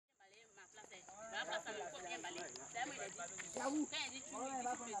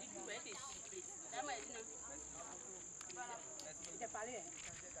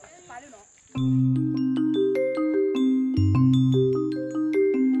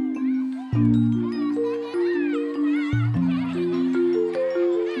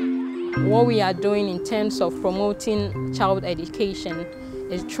What we are doing in terms of promoting child education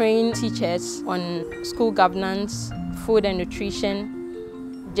is train teachers on school governance, food and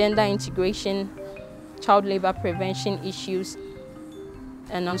nutrition, gender integration, child labor prevention issues,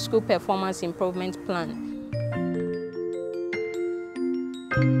 and on school performance improvement plan.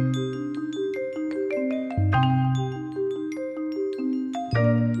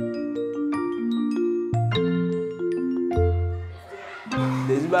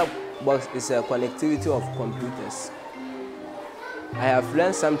 The Zuba box is a connectivity of computers. I have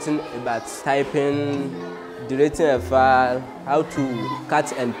learned something about typing, deleting a file, how to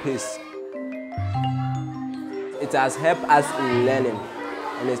cut and paste. It has helped us in learning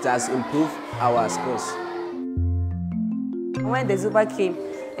and it has improved our skills. When the Zuba came,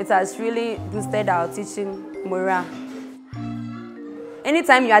 it has really boosted our teaching morale.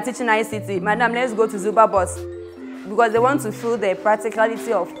 Anytime you are teaching ICT, madam, let's go to Zuba bus because they want to feel the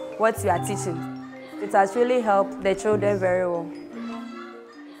practicality of what you are teaching. It has really helped the children very well.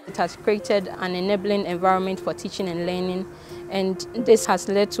 It has created an enabling environment for teaching and learning, and this has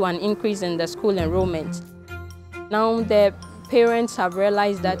led to an increase in the school enrollment. Now the parents have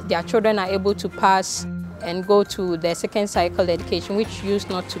realized that their children are able to pass and go to their second cycle education, which used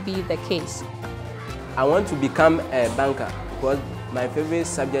not to be the case. I want to become a banker because my favorite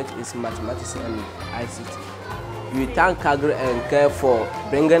subject is mathematics and ICT. We thank Cargill and Care for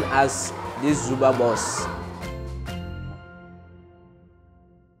bringing us this Zuba bus.